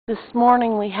This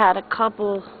morning we had a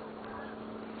couple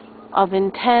of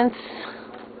intense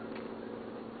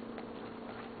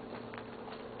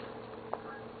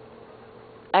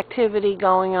activity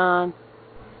going on,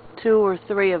 2 or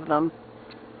 3 of them,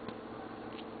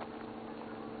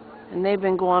 and they've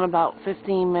been going about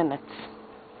 15 minutes.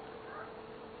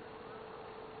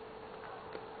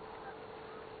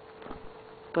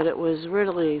 But it was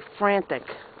really frantic.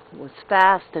 It was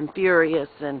fast and furious,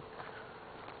 and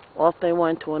off they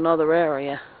went to another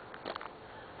area.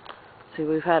 See,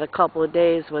 we've had a couple of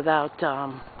days without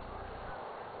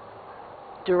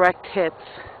direct hits,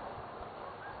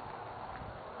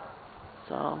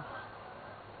 so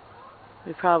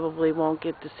we probably won't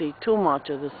get to see too much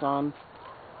of the sun.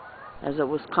 As it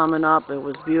was coming up, it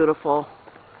was beautiful.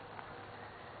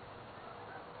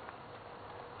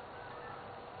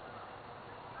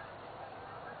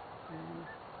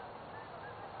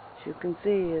 As you can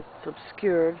see, it's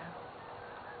obscured.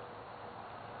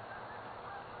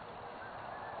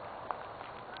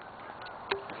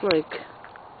 It's like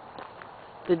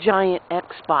the giant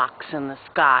Xbox in the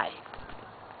sky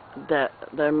that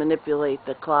they manipulate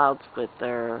the clouds with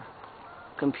their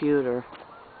computer.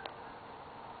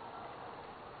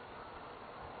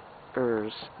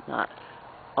 Not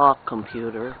a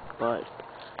computer, but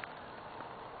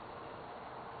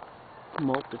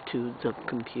multitudes of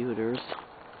computers.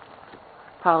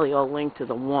 Probably all linked to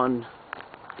the one.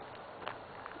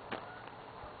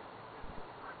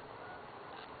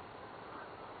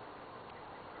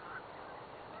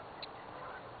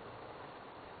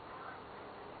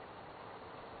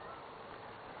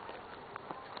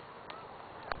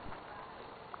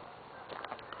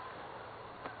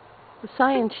 The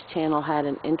Science Channel had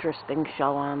an interesting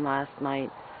show on last night,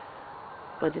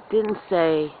 but it didn't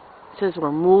say. It says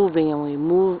we're moving, and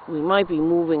we might be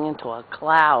moving into a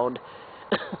cloud.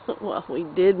 Well, we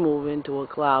did move into a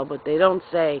cloud, but they don't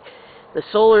say the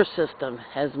solar system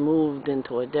has moved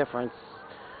into a different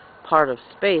part of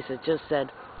space. It just said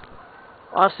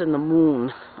us and the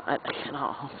moon. You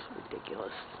know, it's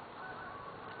ridiculous.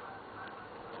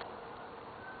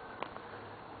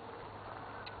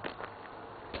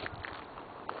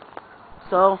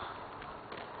 So,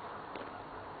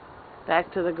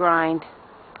 back to the grind.